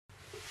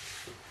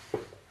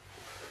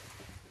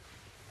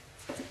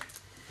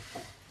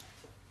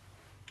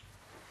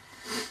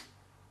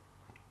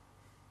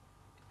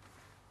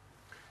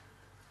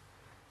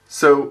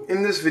So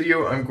in this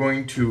video, I'm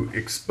going to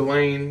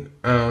explain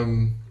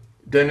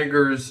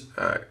Deninger's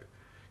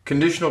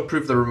conditional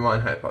proof of the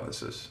Riemann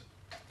hypothesis.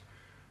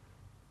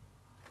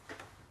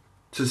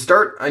 To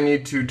start, I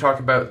need to talk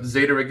about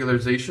zeta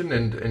regularization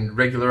and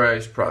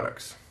regularized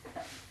products.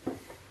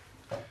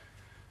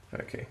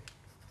 Okay,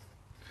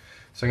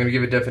 so I'm going to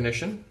give a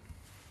definition.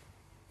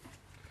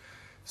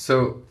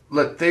 So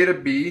let theta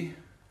be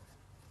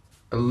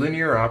a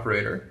linear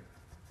operator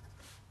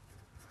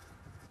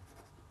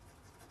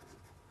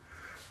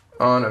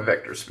on a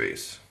vector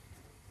space.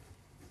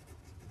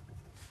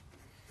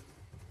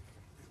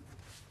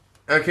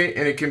 Okay,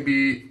 and it can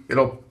be,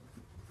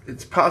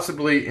 it's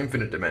possibly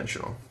infinite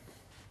dimensional.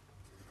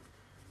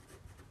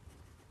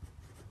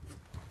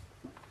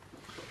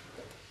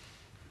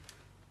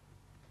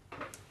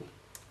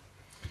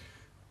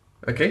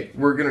 Okay,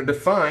 we're going to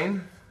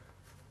define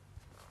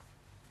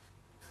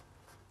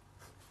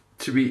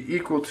to be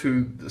equal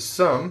to the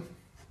sum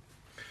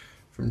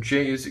from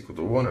j is equal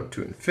to 1 up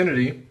to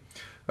infinity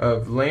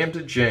of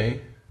lambda j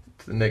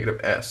to the negative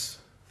s.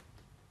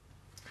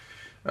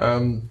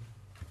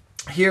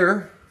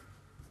 Here,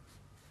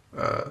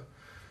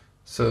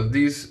 so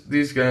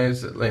these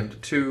guys at lambda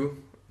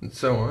 2 and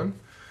so on.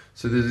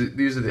 So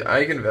these are the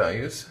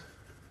eigenvalues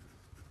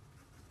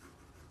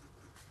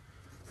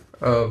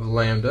of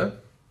lambda,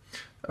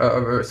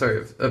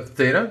 of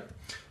theta.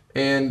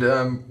 And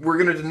we're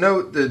going to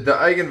denote the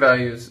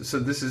eigenvalues, so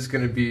this is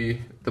going to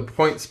be the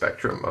point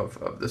spectrum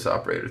of this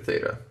operator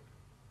theta.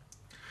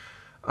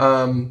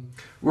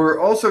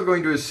 We're also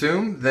going to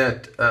assume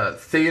that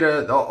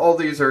theta, all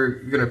these are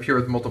going to appear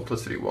with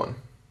multiplicity 1.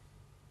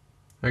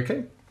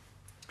 Okay?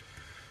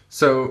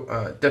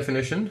 So,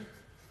 definition.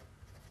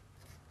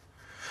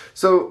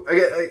 So,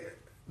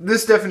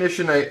 this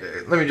definition,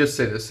 let me just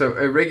say this. So,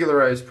 a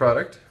regularized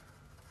product,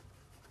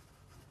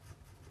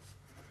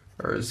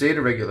 or a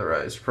zeta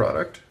regularized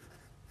product,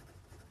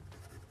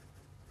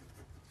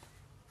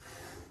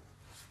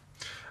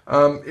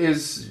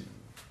 is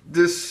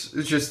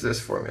just this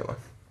formula.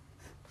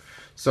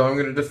 So I'm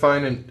going to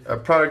define a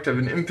product of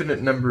an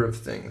infinite number of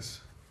things.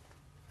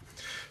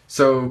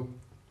 So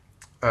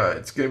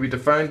it's going to be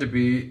defined to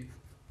be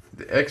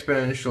the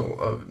exponential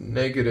of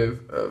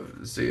negative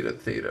of zeta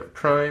theta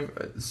prime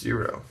at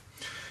 0.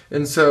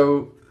 And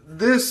so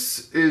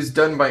this is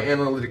done by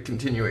analytic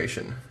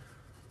continuation.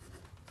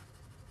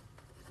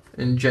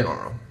 In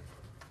general,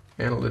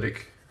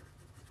 analytic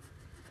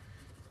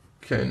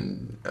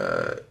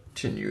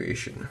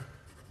continuation.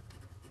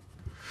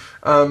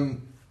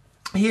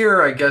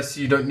 Here, I guess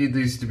you don't need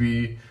these to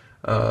be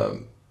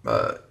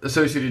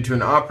associated to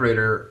an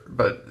operator,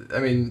 but I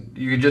mean,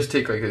 you could just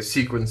take like a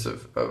sequence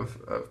of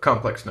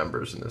complex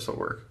numbers and this will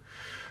work.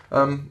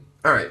 All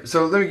right,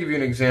 so let me give you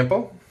an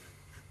example.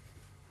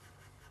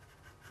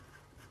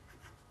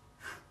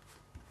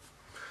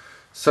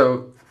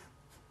 So,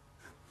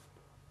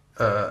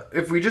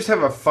 if we just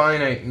have a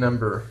finite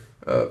number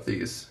of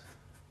these,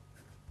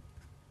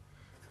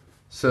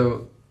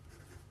 so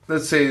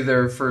let's say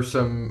they're for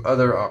some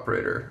other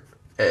operator,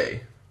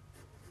 A,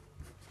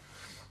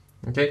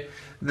 okay,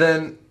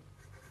 then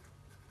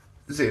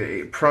zeta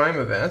A prime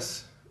of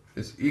S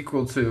is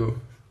equal to,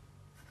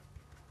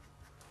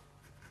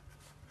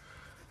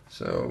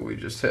 so we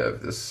just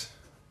have this,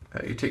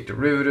 how you take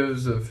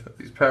derivatives of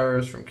these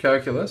powers from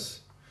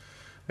calculus,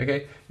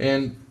 okay,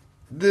 and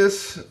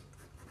this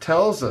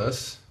tells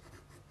us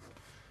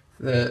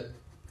that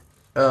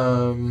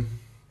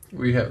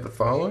we have the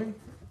following.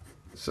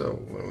 So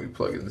when we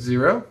plug in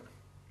 0,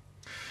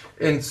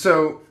 and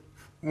so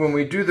when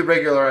we do the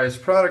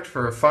regularized product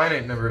for a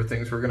finite number of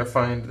things, we're going to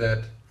find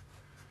that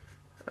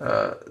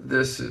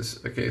this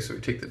is, okay, so we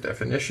take the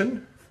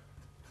definition,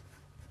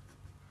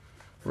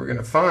 we're going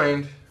to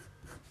find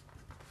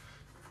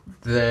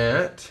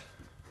that,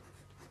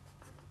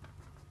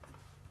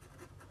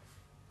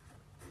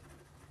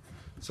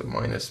 so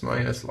minus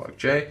log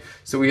j.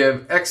 So we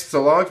have x to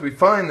logs. We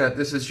find that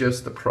this is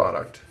just the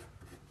product.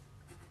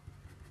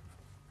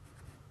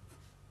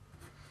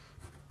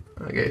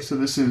 Okay, so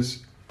this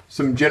is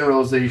some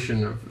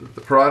generalization of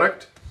the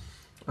product.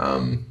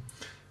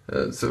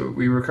 So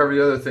we recover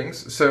the other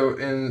things. So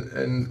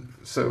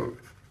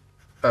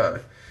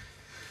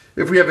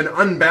if we have an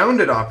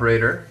unbounded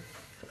operator,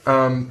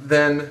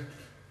 then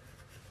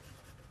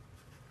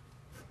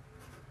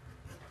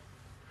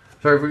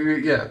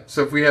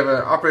so if we have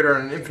an operator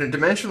on an infinite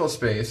dimensional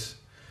space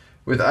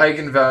with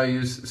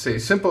eigenvalues, say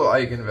simple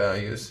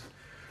eigenvalues,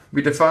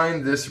 we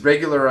define this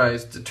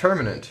regularized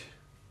determinant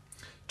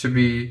to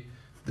be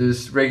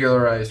this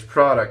regularized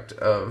product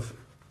of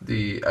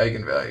the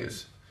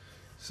eigenvalues.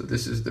 So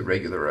this is the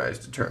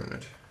regularized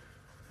determinant.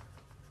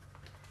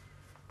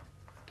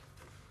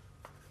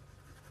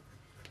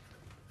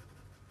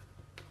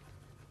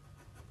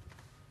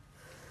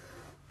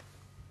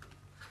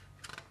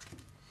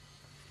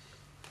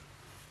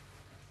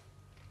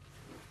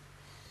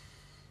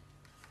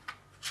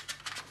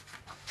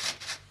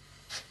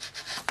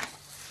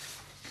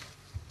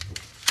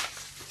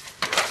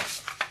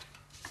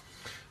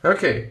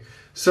 Okay,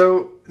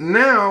 so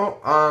now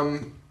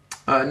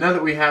now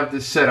that we have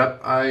this set up,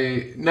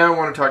 I now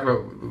want to talk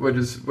about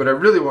what I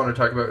really want to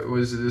talk about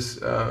was this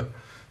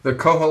the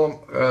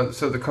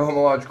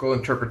cohomological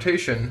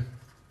interpretation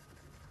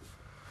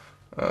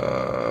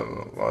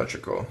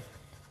logical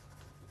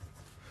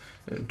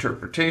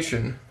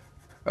interpretation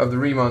of the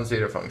Riemann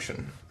Zeta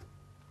function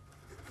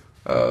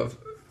of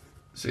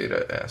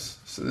zeta s.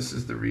 So this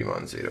is the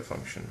Riemann Zeta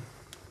function.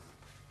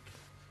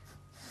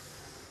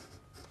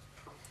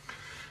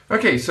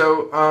 Okay,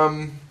 so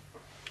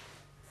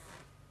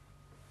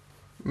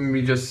let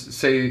me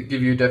just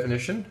give you a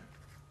definition.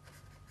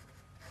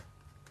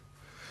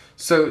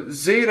 So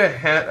zeta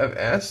hat of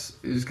s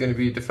is going to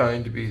be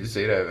defined to be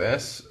zeta of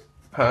s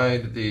pi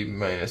to the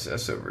minus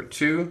s over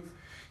 2,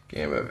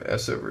 gamma of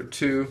s over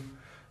 2,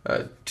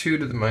 2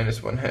 to the minus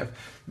 1/2.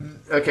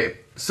 Okay,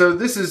 so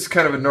this is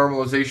kind of a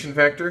normalization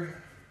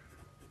factor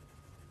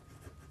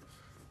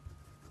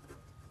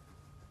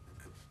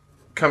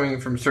coming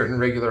from certain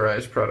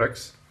regularized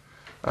products.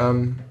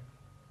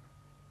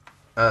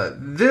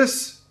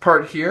 This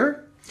part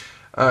here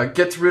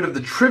gets rid of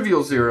the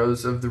trivial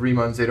zeros of the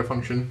Riemann zeta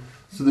function.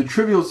 So the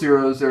trivial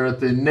zeros are at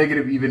the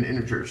negative even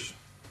integers.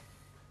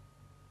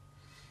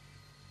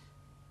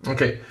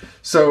 Okay,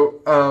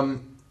 so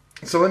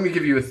let me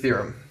give you a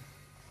theorem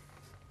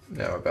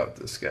now about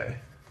this guy.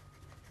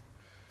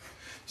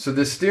 So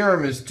this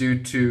theorem is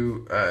due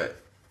to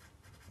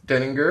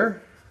Deninger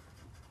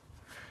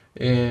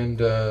and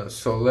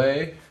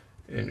Soleil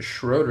and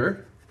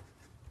Schroeder,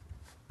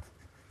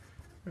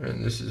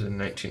 and this is in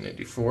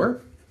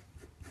 1994.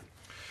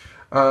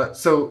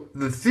 So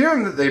the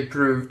theorem that they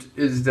proved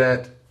is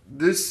that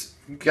this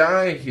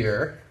guy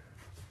here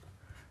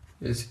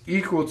is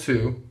equal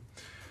to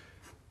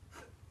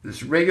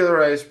this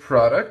regularized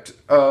product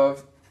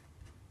of,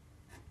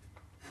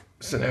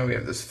 so now we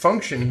have this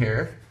function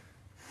here,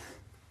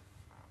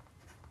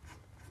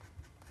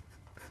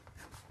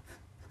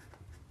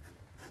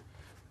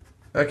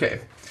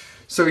 okay,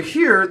 so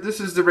here this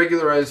is the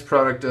regularized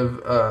product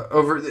of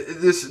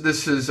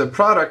this is a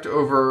product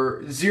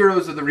over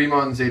zeros of the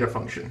Riemann zeta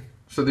function.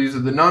 So these are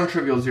the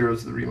non-trivial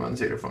zeros of the Riemann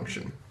zeta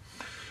function,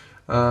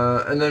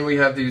 and then we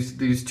have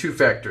these two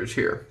factors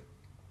here.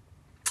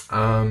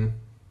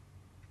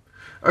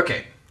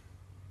 Okay,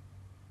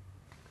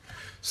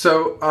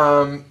 so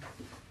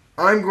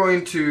we're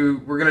going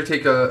to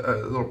take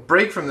a little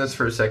break from this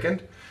for a second,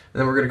 and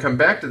then we're going to come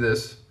back to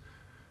this.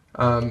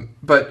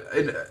 But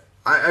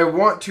I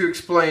want to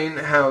explain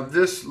how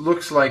this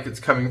looks like it's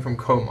coming from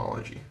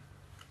cohomology.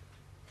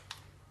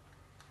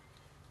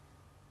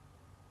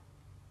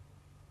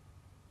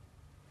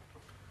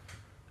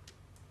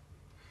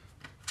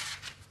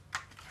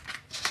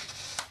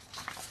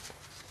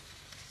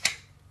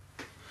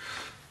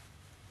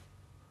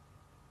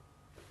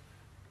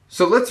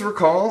 So let's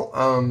recall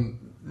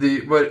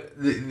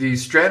the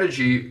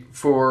strategy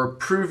for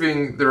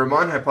proving the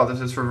Riemann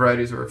hypothesis for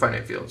varieties over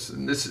finite fields.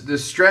 And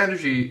this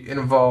strategy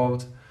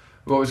involved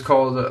what was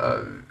called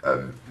a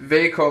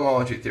Weil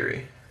cohomology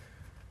theory.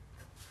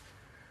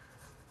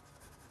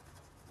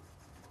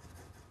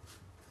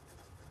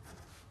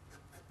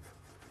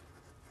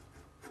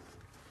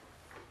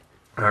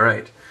 All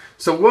right.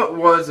 So what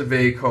was a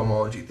Weil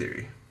cohomology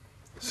theory?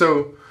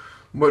 So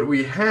what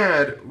we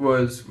had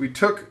was we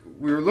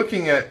were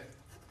looking at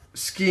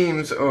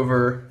schemes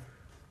over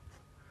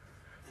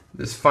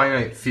this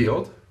finite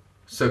field,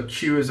 so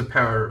Q is a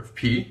power of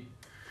P,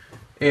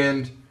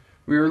 and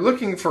we were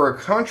looking for a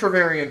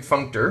contravariant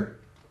functor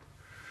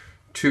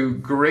to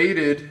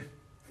graded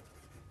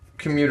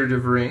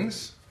commutative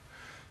rings,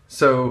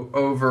 so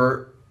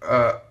over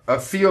a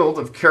field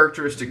of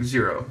characteristic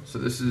 0. So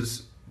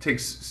this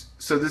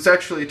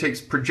actually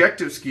takes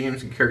projective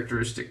schemes in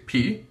characteristic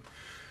P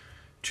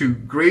to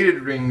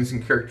graded rings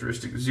in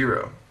characteristic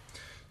 0.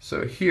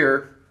 So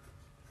here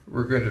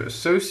we're going to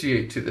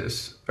associate to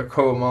this a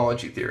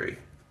cohomology theory.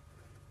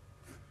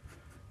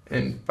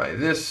 And by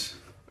this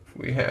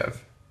we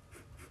have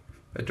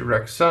a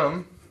direct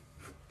sum,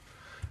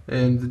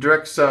 and the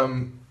direct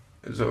sum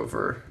is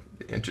over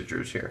the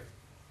integers here.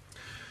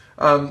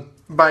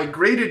 By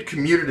graded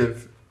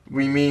commutative,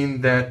 we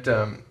mean that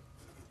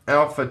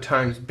alpha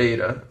times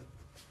beta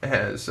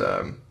is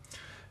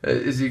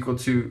equal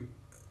to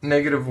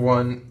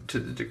 -1 to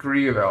the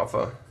degree of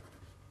alpha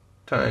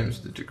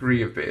times the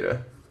degree of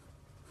beta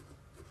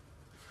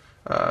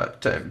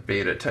times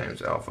beta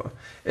times alpha.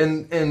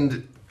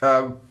 And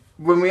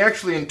when we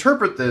actually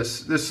interpret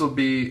this, this will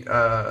be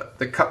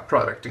the cut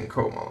product in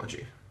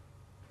cohomology.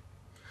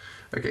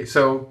 Okay,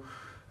 so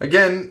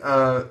again,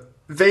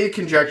 they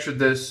conjectured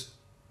this,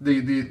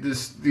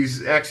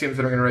 these axioms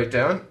that I'm going to write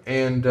down,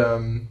 and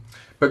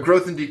but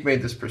Grothendieck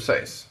made this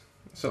precise.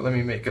 So let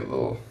me make a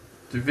little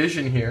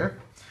division here.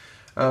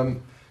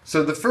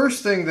 So the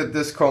first thing that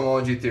this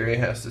cohomology theory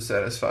has to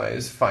satisfy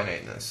is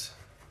finiteness.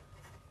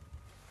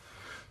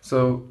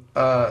 So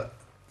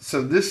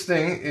this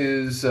thing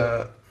is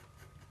hi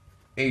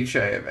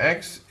of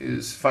x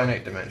is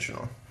finite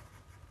dimensional.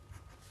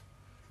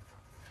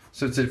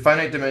 So it's a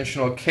finite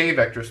dimensional K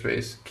vector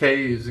space.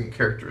 K is in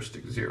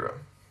characteristic 0.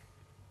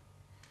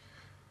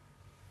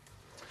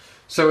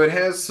 So it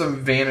has some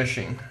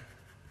vanishing.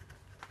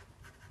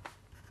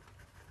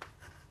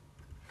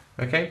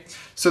 Okay,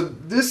 so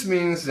this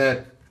means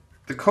that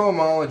the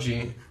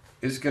cohomology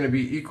is going to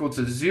be equal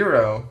to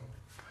 0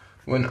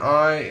 when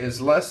I is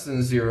less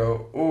than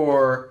 0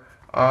 or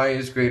I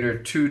is greater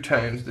 2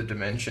 times the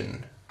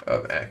dimension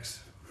of x.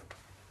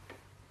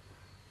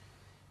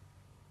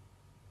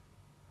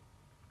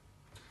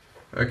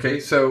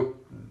 Okay, so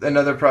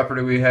another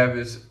property we have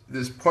is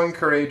this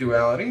Poincare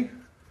duality.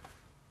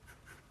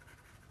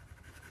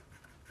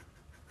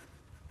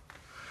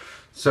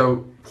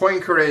 So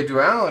Poincare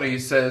duality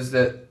says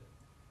that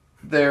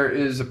there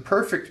is a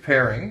perfect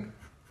pairing.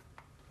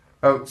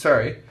 Oh,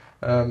 sorry.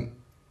 Well,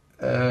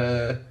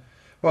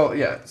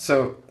 yeah,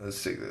 so let's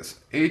see this.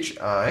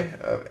 hi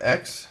of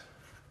x,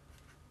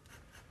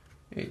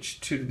 h2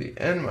 to the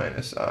n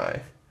minus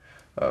I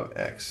of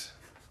x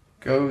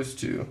goes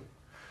to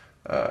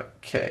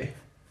k.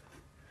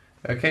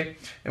 Okay,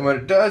 and what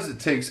it does, it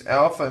takes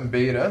alpha and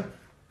beta.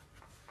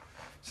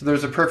 So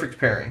there's a perfect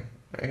pairing.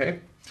 Okay,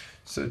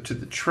 so to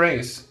the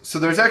trace. So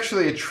there's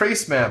actually a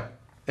trace map.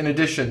 In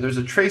addition, there's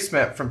a trace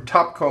map from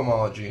top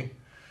cohomology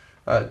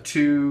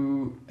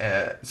to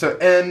so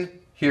n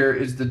here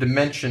is the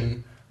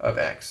dimension of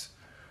x.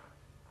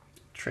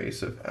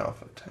 Trace of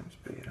alpha times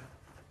beta.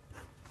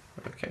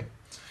 Okay,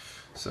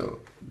 so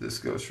this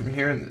goes from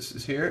here and this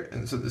is here,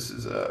 and so this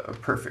is a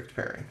perfect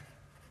pairing.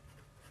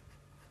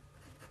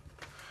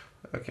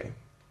 Okay,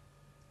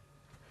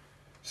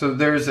 so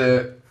there's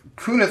a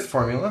Kunith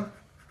formula,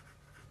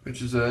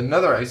 which is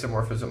another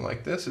isomorphism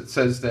like this. It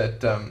says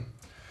that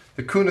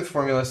the Kunith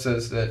formula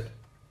says that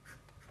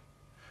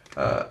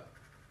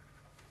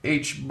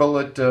h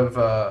bullet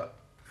of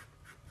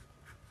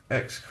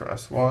x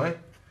cross y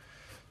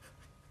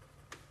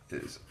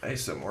is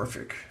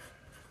isomorphic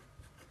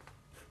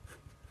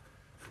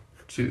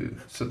to,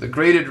 so the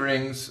graded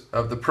rings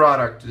of the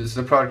product is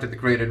the product of the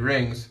graded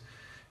rings,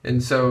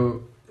 and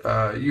so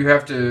you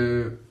have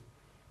to,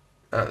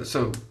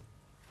 so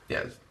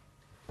yeah,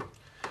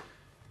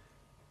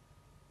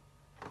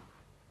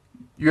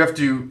 you have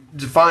to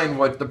define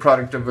what the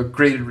product of a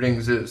graded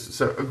rings is.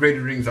 So a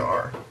graded rings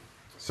are.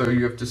 So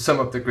you have to sum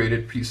up the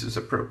graded pieces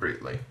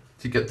appropriately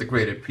to get the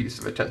graded piece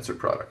of a tensor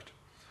product.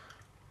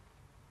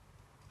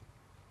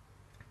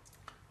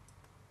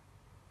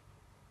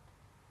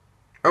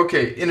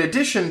 Okay, in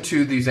addition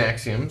to these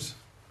axioms,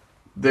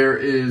 there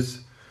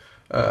is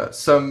there's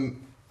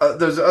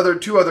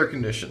two other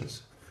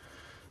conditions.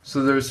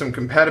 So there's some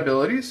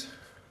compatibilities.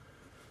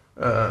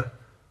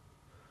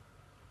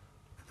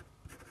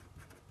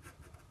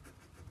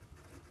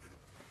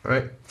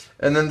 Right,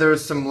 and then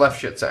there's some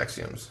Lefschetz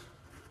axioms.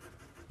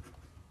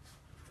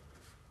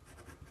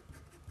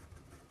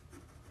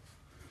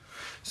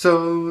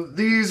 So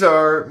these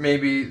are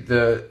maybe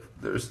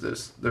there's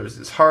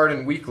this hard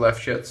and weak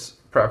Lefschetz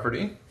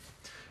property,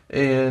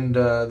 and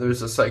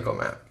there's a cycle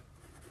map.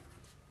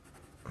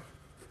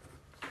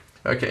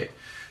 Okay,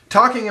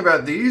 talking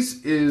about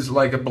these is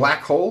like a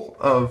black hole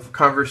of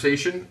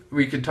conversation.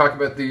 We could talk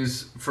about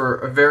these for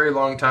a very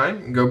long time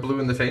and go blue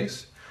in the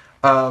face.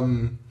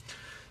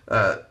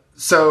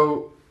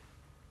 So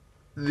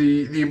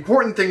the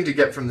important thing to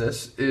get from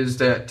this is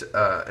that,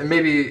 and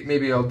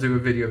maybe I'll do a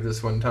video of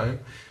this one time,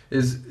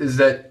 is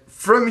that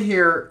from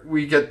here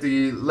we get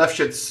the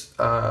Lefschetz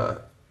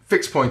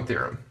fixed point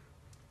theorem.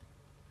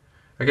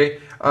 Okay,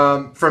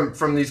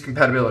 from these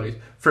compatibilities.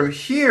 From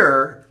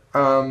here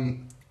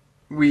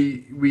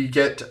we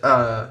get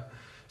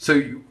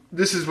so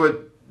this is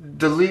what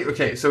delete.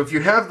 Okay, so if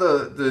you have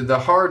the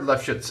hard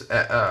Lefschetz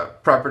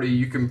property,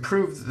 you can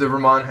prove the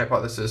Riemann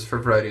hypothesis for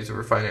varieties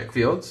over finite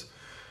fields.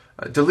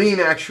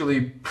 Deninger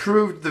actually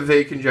proved the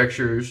Weil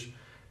conjectures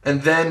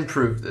and then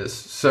proved this.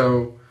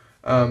 So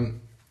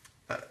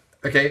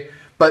okay,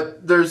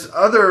 but there's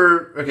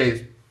other.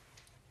 Okay,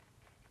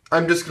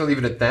 I'm just going to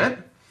leave it at that.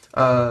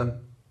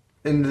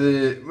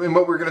 In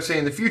what we're going to say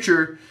in the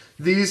future,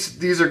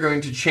 these are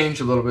going to change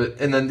a little bit,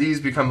 and then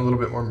these become a little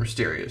bit more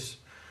mysterious.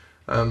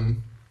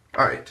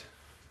 All right.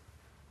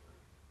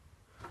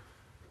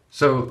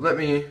 So let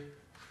me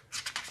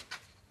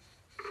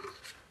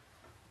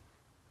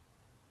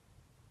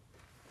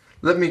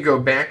go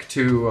back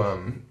to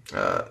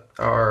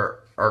our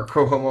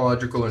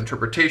cohomological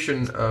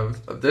interpretation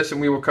of this, and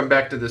we will come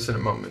back to this in a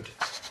moment.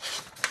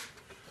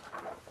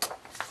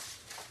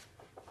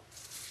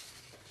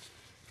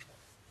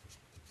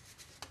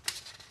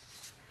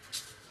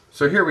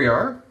 So here we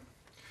are,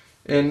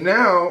 and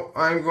now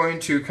I'm going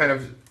to kind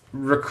of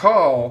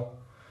recall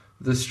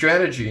the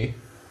strategy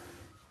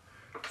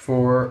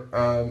for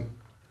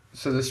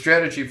the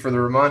strategy for the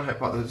Riemann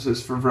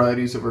hypothesis for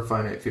varieties over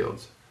finite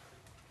fields.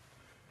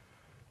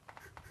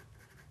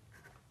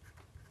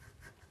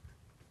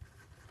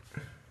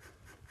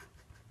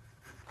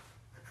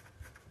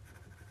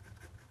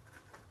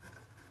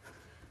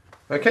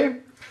 Okay,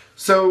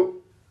 so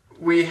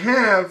we're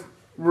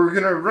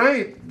going to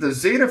write the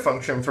zeta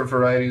function for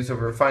varieties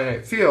over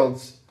finite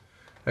fields.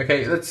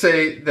 Okay, let's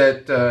say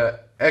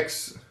that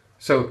x,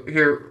 so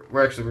here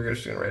we're just going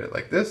to write it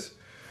like this.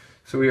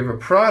 So we have a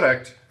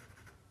product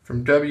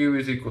from W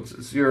is equal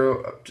to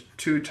 0 up to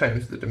 2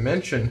 times the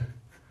dimension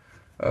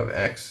of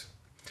X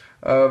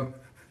of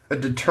a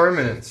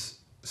determinants.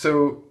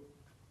 So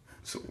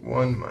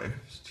 1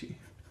 minus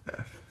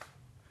TF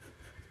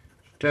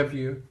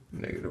W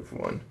negative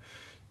 1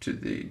 to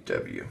the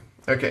W.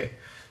 Okay,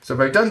 so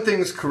if I've done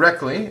things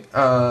correctly,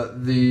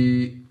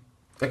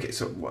 okay,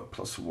 so what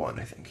plus 1,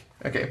 I think.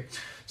 Okay,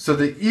 so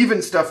the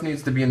even stuff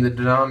needs to be in the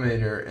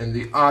denominator and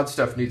the odd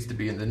stuff needs to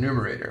be in the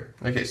numerator.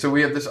 Okay, so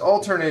we have this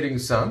alternating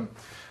sum.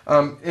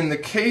 In the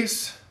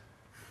case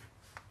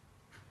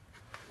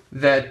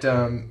that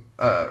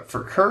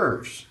for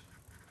curves,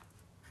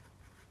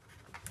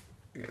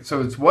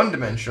 so it's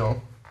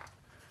one-dimensional,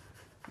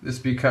 this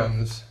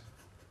becomes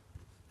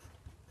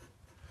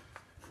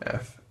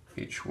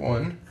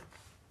FH1.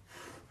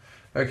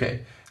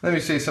 Okay, let me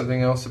say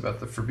something else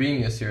about the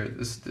Frobenius here.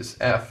 This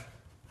F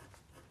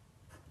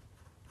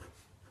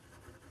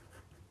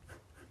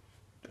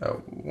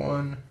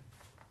 1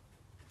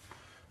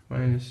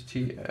 minus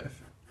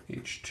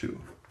TFH2.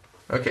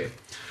 Okay,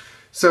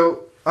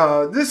 so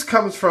this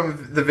comes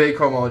from the Weil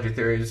cohomology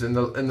theories in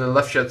the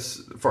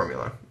Lefschetz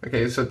formula.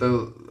 Okay, so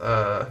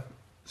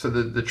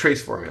the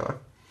trace formula.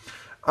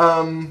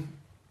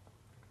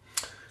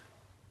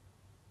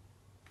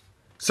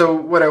 So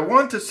what I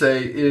want to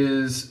say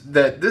is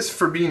that this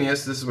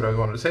Frobenius, this is what I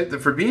wanted to say, the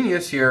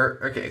Frobenius here,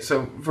 okay,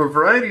 so for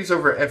varieties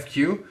over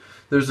FQ,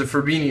 there's a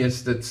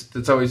Frobenius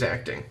that's always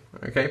acting,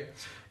 okay?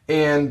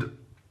 And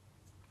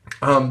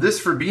this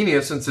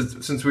Frobenius,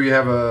 since we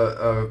have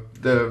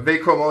the Weil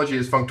cohomology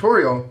is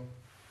functorial,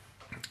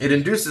 it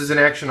induces an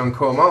action on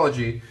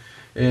cohomology,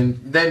 and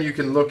then you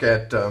can look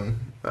at,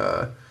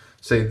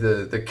 say,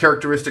 the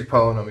characteristic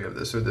polynomial of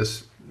this, or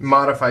this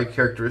modified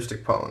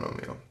characteristic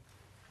polynomial.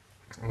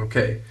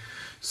 Okay,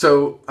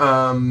 so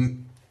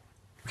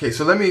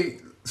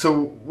so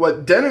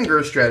what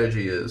Deninger's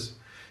strategy is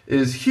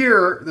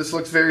here, this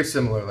looks very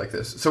similar like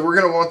this. So we're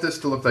going to want this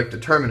to look like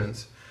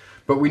determinants,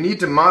 but we need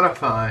to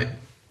modify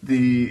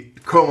the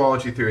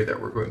cohomology theory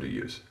that we're going to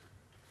use.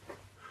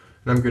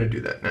 And I'm going to do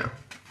that now.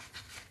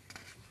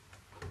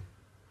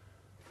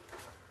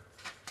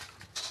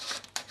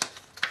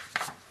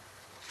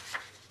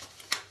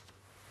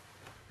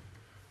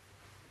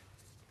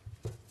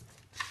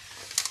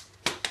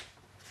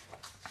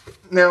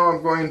 Now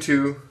I'm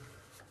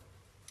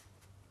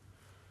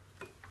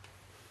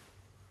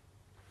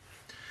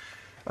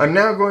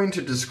now going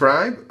to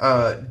describe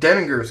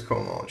Deninger's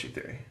cohomology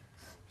theory.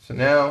 So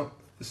now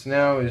this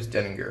is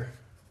Deninger.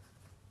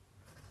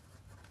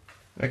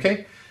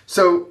 Okay,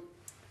 so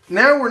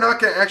now we're not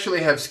going to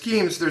actually have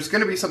schemes. There's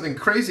going to be something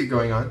crazy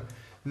going on.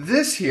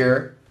 This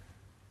here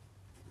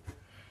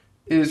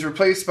is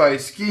replaced by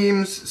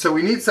schemes. So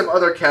we need some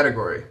other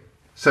category.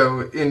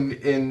 So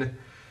in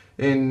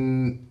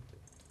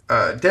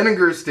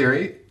Deninger's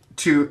theory,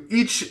 to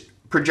each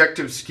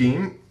projective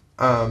scheme,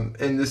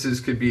 and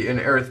this could be an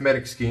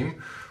arithmetic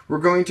scheme, we're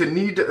going to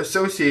need to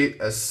associate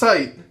a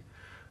site,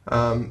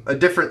 a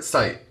different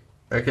site.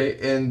 Okay,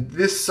 and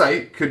this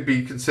site could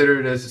be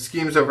considered as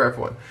schemes over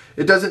F1.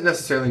 It doesn't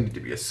necessarily need to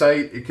be a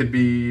site. It could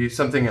be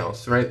something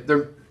else, right?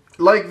 They're,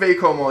 like Weil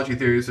cohomology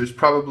theories, there's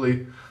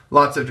probably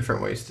lots of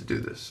different ways to do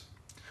this.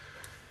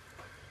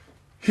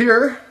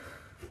 Here,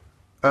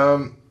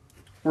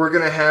 we're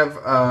going to have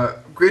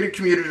graded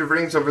commutative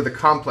rings over the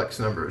complex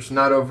numbers,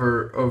 not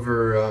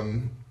over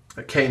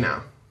K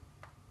now.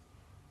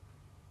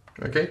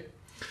 Okay?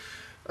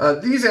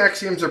 These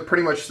axioms are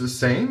pretty much the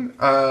same,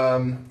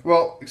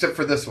 well, except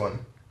for this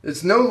one.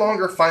 It's no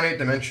longer finite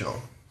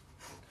dimensional.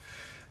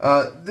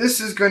 This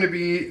is going to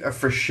be a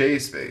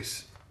Frechet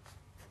space.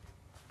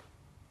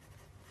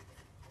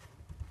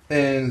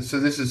 And so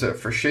this is a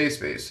Frechet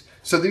space.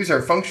 So these are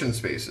function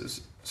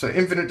spaces. So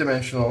infinite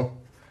dimensional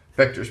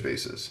vector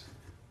spaces.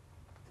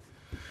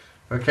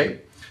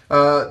 Okay,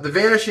 the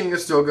vanishing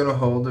is still going to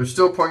hold. There's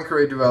still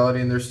Poincare duality,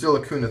 and there's still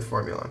a Kunith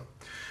formula.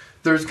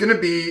 There's going to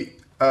be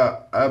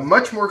a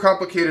much more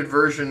complicated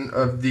version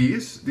of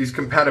these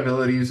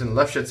compatibilities and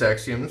Lefschetz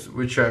axioms,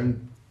 which at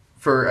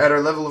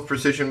our level of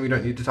precision, we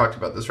don't need to talk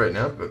about this right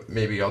now, but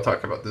maybe I'll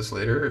talk about this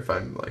later if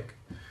I'm like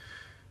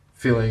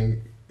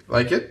feeling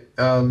like it.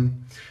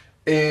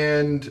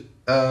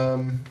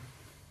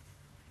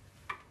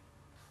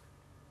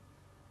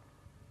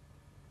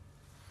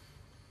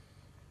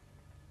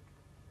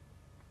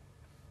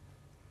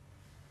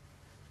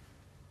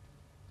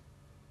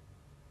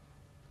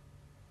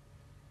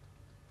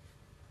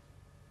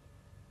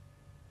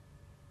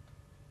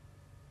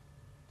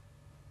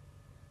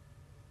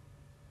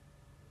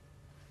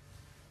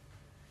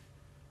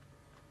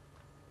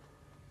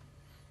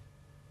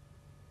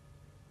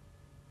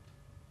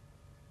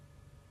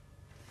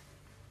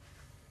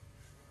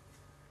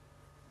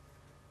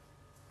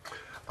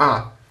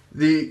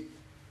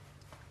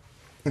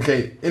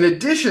 Okay, in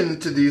addition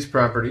to these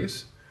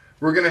properties,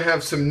 we're going to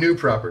have some new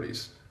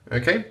properties.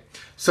 Okay,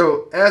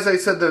 so as I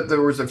said that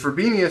there was a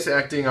Frobenius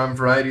acting on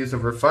varieties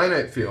over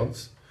finite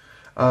fields,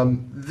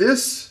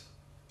 these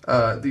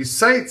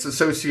sites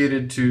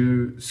associated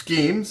to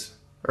schemes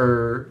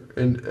are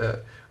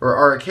or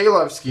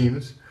Arakelov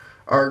schemes,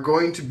 are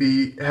going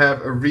to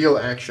have a real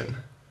action.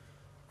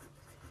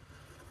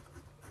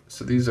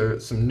 So these are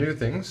some new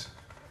things.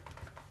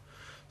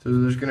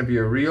 So there's going to be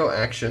a real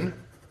action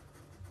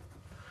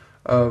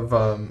of,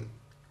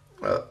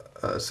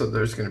 so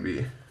there's going to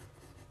be,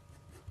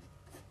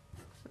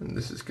 and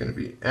this is going to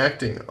be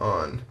acting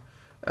on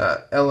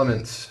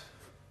elements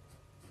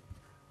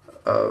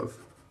of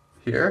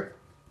here.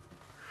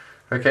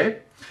 Okay?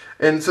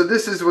 And so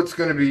this is what's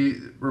going to be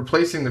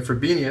replacing the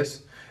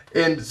Frobenius.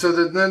 And so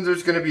then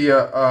there's going to be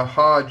a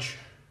Hodge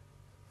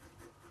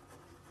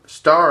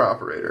star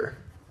operator.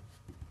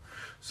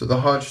 So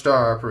the Hodge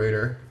star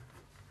operator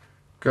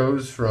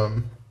goes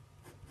from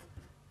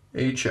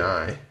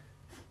HI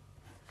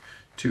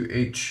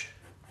to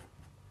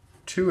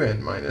H2n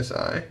minus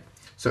I.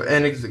 So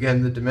n is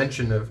again the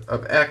dimension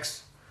of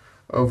x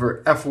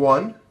over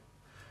F1.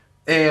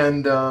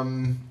 And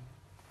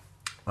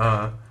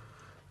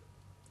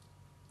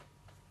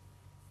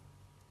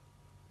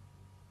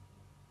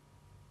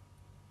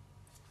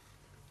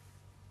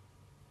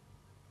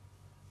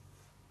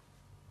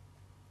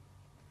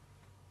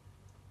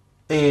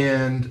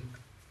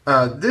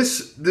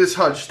this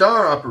Hodge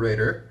star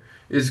operator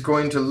is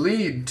going to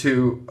lead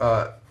to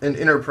an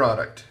inner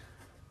product.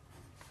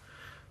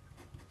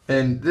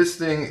 And this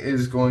thing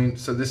is going,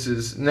 so this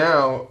is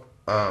now,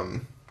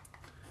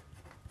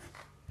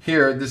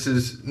 here, this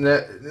is,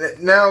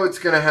 now it's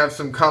going to have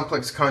some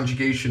complex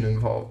conjugation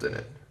involved in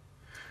it.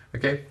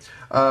 Okay?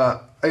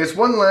 I guess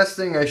one last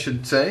thing I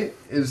should say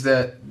is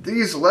that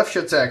these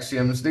Lefschetz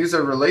axioms, these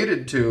are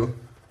related to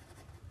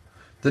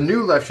the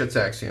new Lefschetz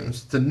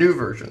axioms, the new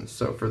versions.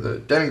 So for the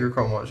Deninger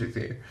cohomology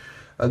theory,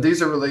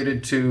 these are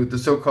related to the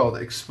so-called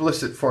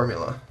explicit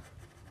formula.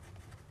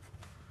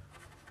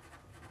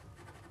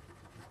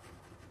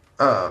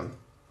 For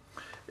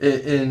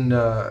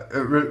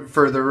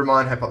the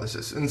Riemann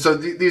hypothesis. And so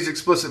these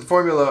explicit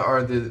formula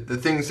are the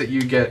things that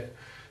you get,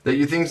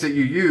 things that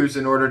you use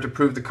in order to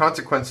prove the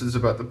consequences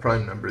about the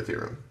prime number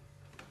theorem.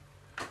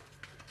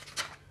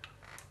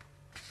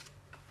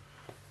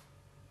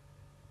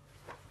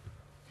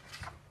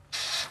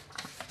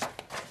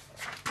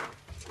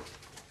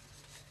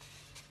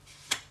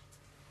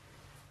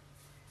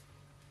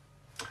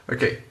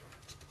 Okay,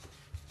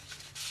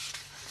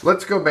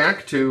 let's go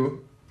back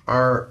to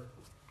our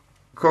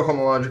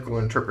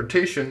cohomological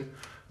interpretation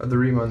of the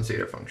Riemann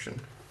Zeta function.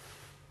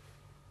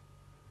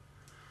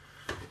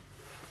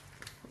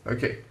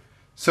 Okay,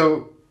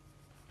 so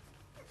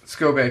let's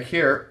go back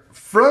here.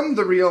 From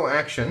the real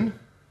action,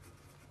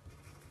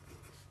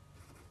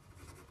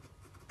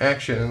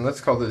 and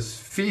let's call this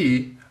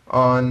phi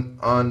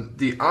on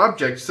the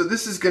object. So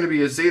this is going to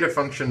be a zeta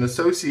function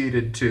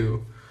associated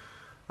to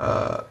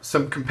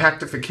some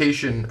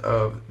compactification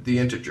of the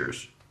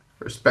integers,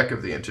 or spec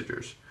of the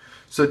integers.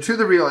 So to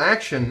the real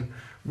action,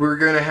 we're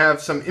going to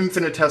have some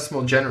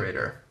infinitesimal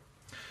generator.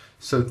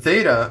 So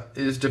theta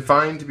is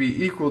defined to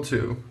be equal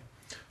to,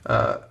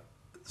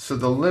 so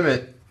the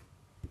limit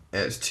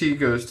as t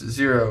goes to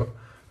 0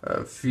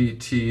 of phi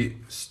t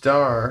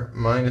star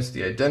minus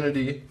the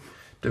identity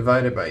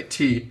divided by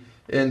t.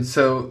 And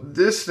so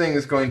this thing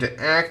is going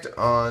to act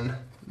on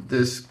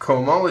this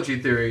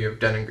cohomology theory of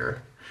Deninger.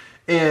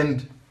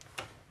 And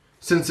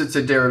since it's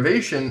a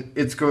derivation,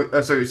 it's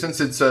since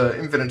it's an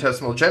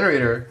infinitesimal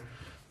generator,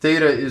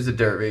 theta is a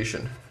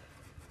derivation.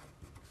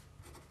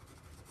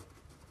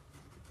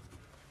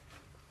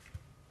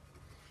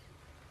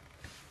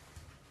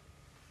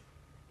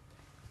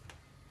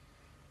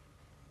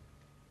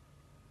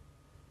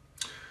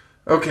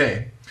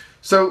 Okay,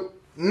 so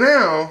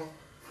now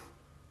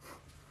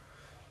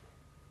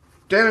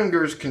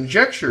Deninger's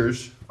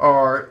conjectures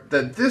are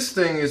that this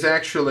thing is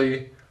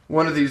actually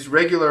one of these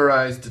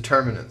regularized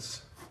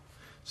determinants.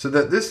 So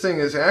that this thing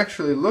is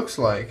actually looks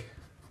like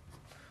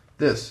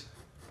this.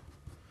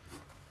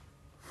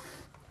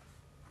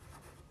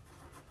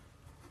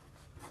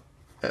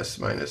 S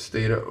minus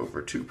theta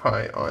over 2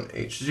 pi on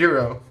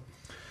H0.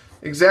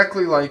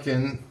 Exactly like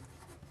in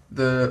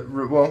the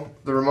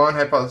Riemann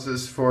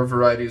hypothesis for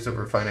varieties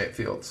over finite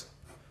fields.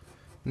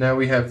 Now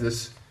we have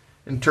this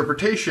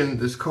interpretation,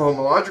 this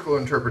cohomological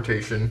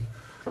interpretation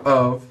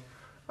of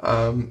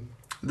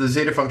the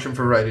zeta function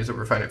for varieties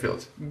over finite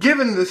fields.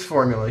 Given this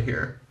formula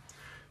here,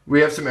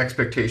 we have some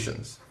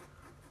expectations.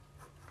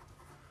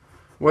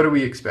 What do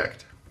we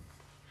expect?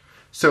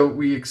 So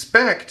we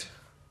expect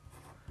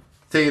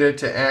theta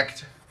to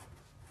act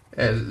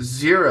as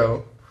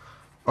 0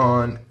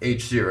 on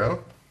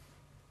H0.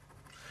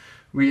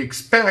 We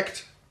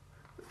expect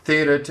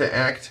theta to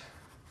act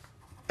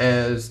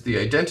as the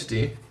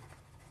identity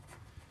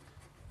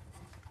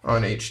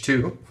on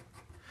H2.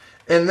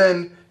 And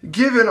then,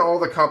 given all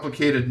the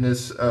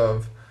complicatedness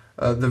of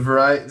the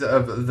variety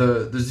of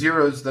the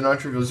zeros, the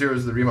non-trivial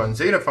zeros of the Riemann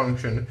zeta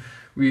function,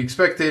 we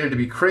expect theta to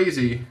be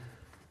crazy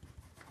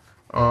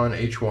on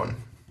H1.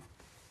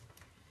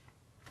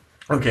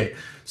 Okay,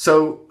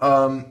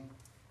 so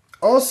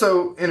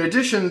also in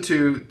addition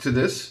to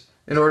this,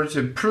 in order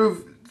to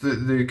prove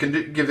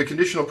give the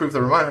conditional proof of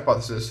the Riemann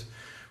hypothesis,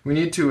 we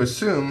need to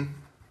assume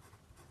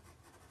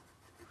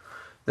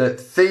that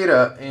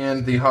theta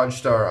and the Hodge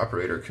star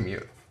operator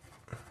commute.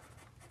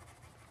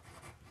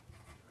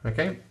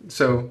 Okay,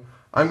 so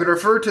I'm going to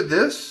refer to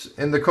this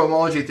in the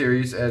cohomology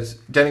theories as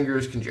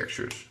Deninger's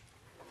conjectures.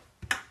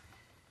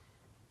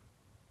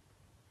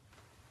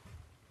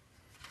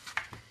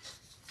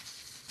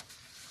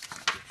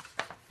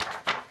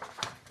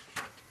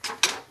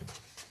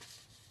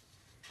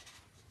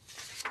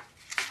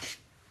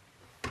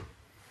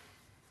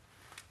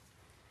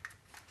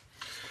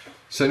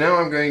 So now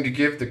I'm going to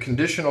give the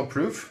conditional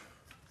proof.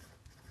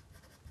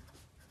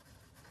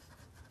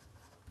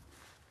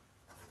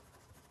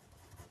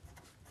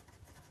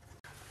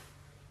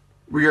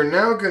 We are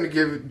now going to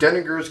give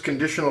Deninger's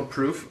conditional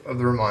proof of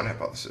the Riemann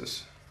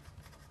hypothesis.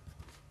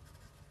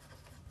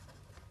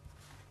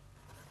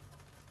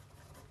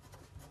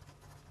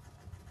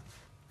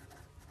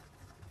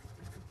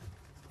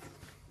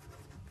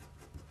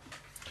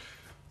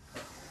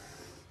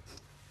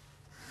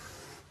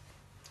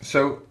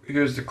 So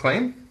here's the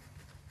claim.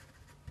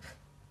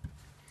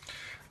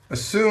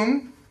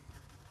 Assume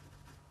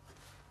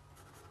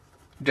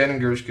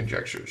Deninger's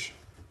conjectures.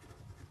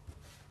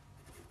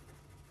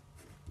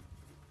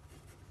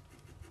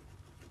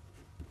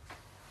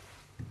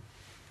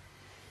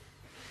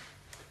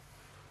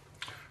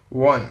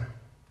 One,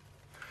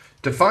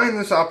 define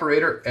this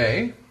operator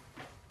A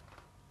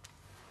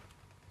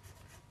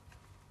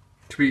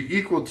to be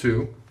equal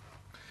to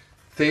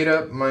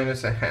theta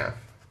minus a half.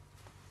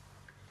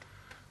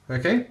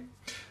 Okay?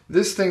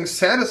 This thing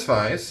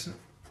satisfies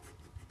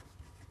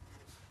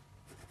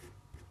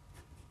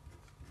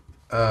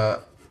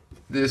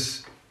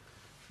this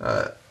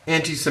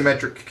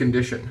antisymmetric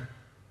condition.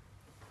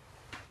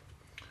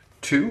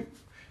 Two,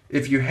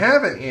 if you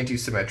have an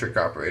antisymmetric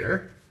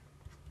operator,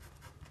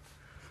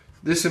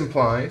 this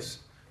implies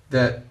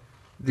that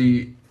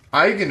the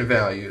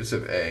eigenvalues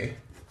of A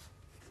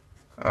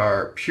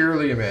are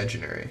purely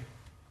imaginary.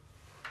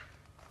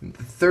 And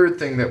the third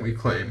thing that we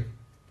claim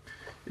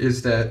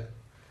is that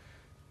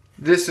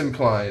this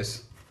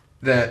implies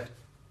that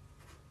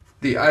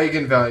the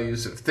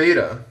eigenvalues of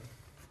theta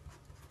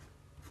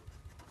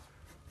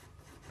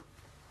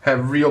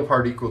have real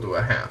part equal to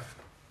a half.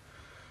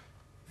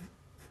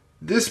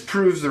 This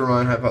proves the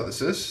Riemann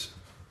hypothesis,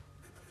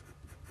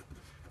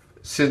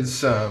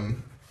 since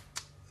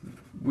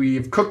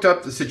we've cooked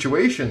up the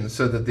situation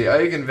so that the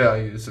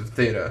eigenvalues of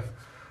theta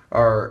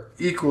are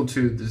equal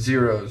to the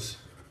zeros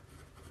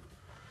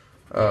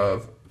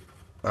of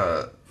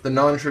the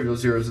non-trivial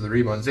zeros of the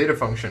Riemann Zeta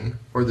function,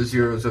 or the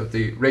zeros of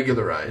the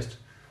regularized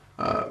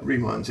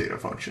Riemann Zeta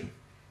function.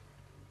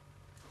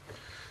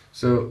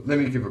 So let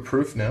me give a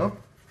proof now.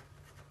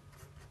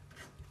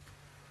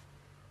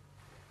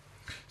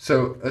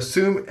 So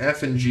assume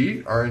f and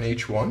g are in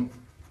H1.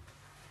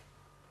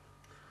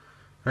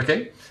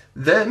 Okay,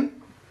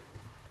 then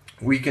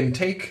we can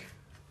take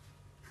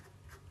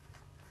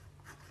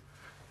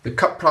the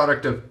cup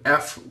product of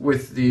f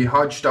with the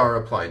Hodge star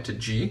applied to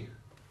g.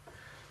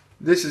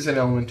 This is an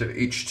element of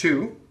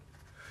H2,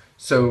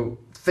 so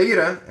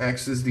theta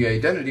acts as the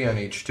identity on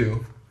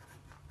H2,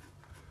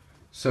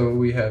 so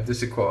we have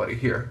this equality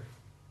here.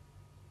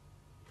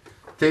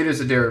 Theta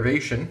is a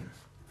derivation,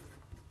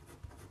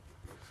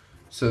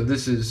 so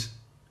this is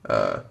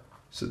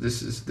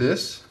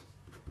this.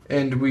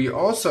 And we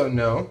also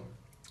know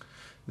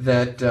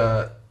that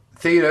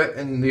theta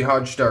and the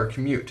Hodge star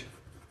commute,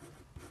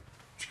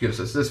 which gives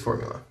us this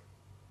formula.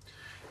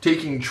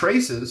 Taking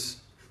traces,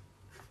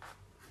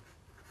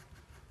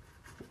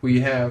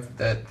 we have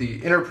that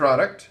the inner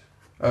product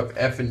of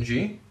f and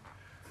g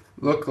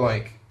look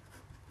like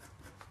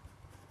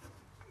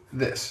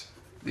this.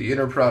 The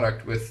inner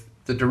product with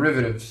the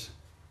derivatives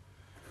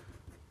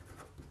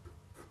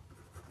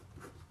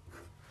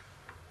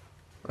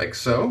like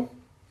so.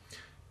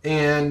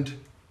 And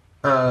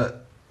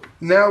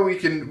now we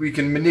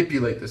can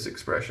manipulate this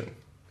expression.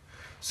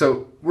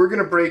 So we're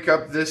going to break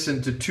up this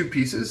into two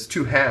pieces,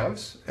 two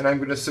halves, and I'm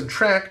going to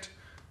subtract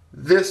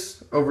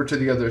this over to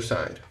the other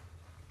side.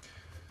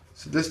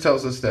 So this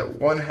tells us that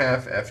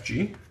 1/2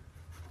 fg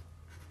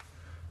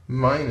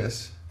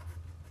minus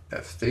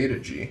f theta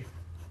g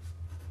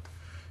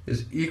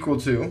is equal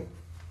to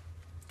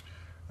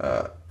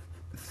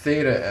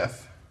theta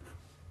f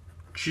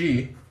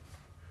g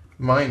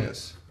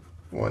minus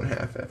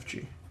 1/2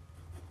 fg.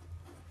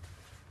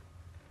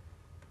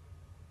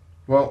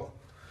 Well,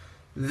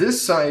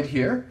 this side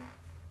here,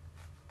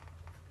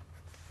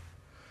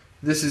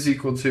 this is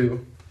equal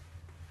to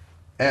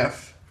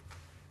f,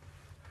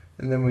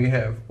 and then we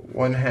have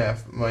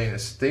 1/2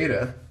 minus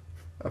theta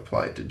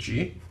applied to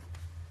g.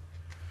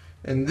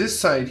 And this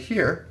side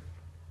here,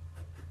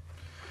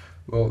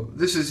 well,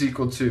 this is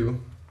equal to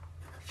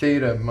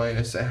theta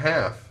minus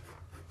 1/2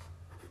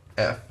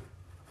 f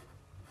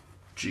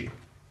g.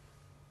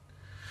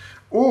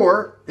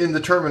 Or, in the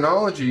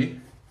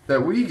terminology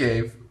that we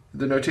gave,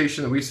 the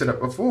notation that we set up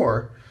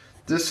before,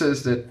 this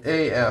says that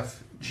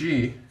af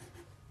g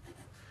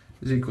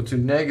is equal to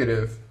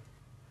negative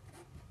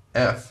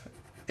f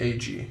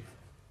ag.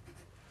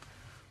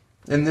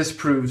 And this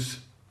proves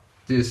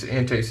this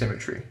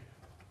antisymmetry.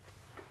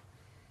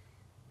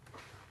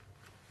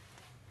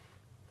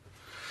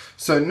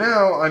 So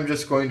now I'm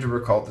just going to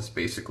recall this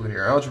basic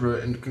linear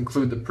algebra and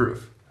conclude the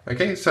proof.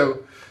 Okay,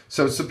 so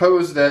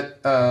suppose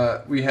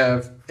that we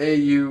have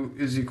AU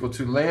is equal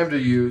to lambda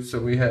U, so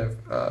we have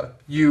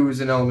U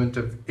is an element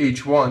of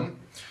H1,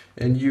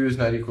 and U is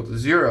not equal to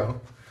 0,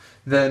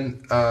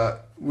 then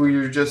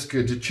we're just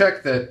good to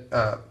check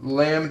that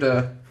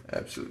lambda,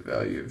 absolute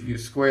value of U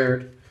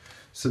squared,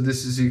 so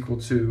this is equal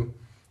to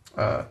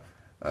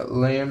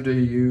lambda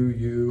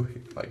U,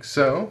 like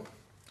so,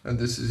 and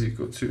this is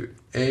equal to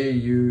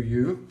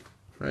AUU,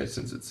 right,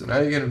 since it's an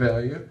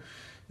eigenvalue.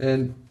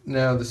 And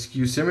now the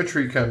skew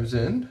symmetry comes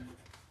in,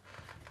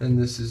 and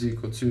this is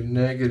equal to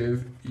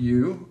negative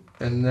U,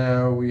 and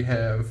now we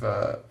have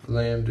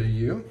lambda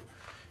U,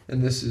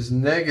 and this is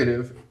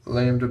negative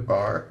lambda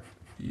bar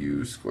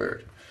U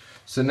squared.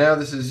 So now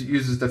this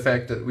uses the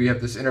fact that we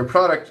have this inner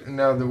product, and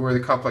now where the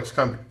complex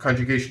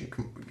conjugation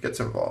gets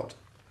involved.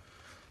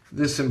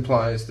 This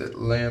implies that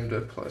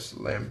lambda plus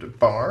lambda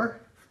bar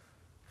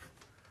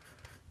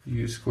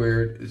U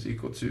squared is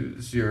equal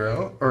to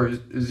 0, or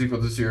is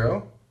equal to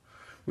 0,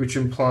 which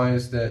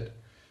implies that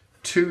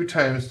 2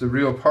 times the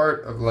real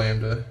part of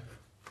lambda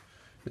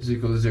is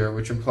equal to 0,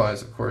 which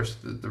implies, of course,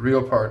 that the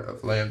real part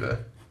of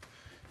lambda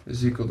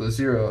is equal to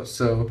 0.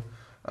 So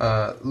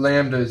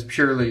lambda is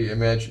purely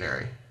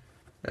imaginary,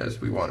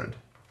 as we wanted.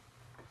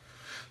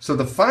 So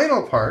the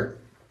final part,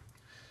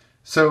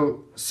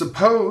 so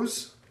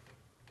suppose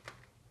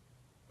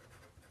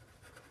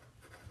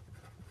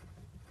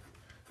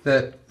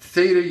that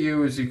theta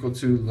u is equal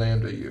to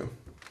lambda u.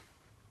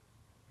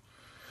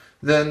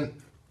 Then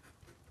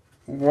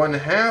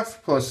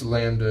 1/2 plus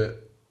lambda,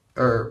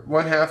 or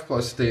 1/2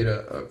 plus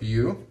theta of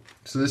u.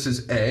 So this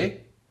is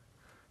A.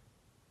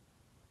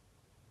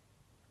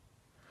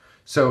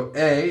 So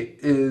A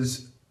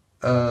is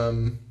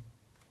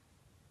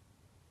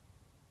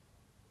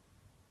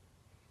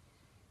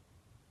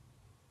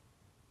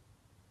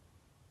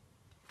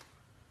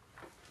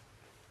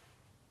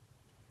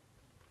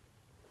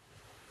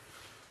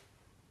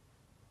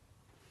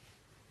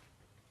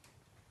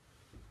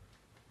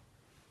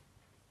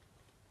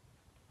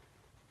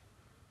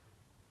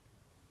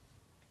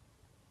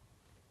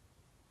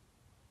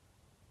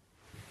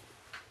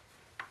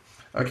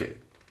okay.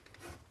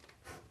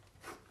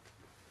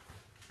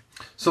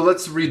 So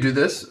let's redo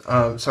this.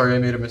 Sorry, I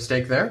made a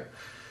mistake there.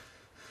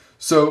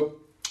 So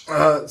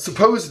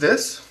suppose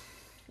this,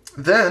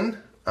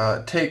 then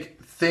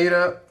take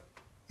theta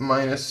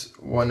minus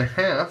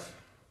 1/2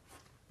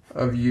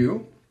 of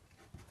u.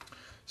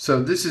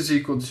 So this is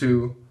equal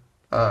to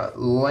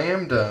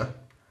lambda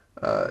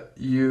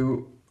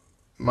u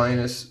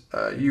minus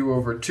u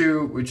over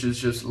 2, which is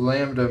just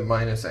lambda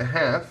minus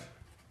 1/2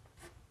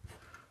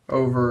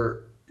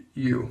 over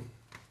u.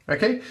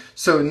 Okay,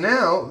 so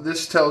now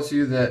this tells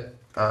you that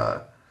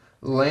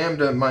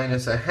lambda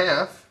minus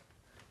 1/2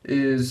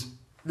 is,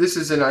 this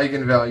is an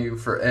eigenvalue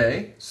for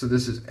A, so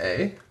this is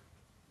A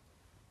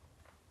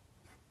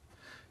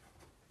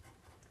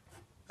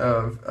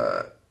of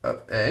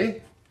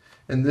A,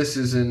 and this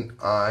is an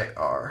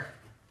IR.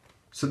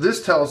 So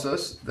this tells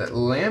us that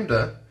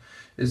lambda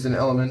is an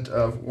element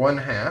of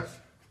 1/2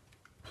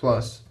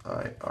 plus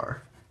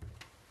IR.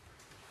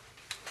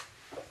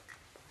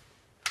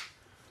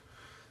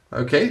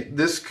 Okay,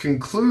 this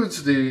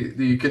concludes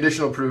the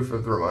conditional proof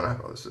of the Riemann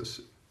hypothesis.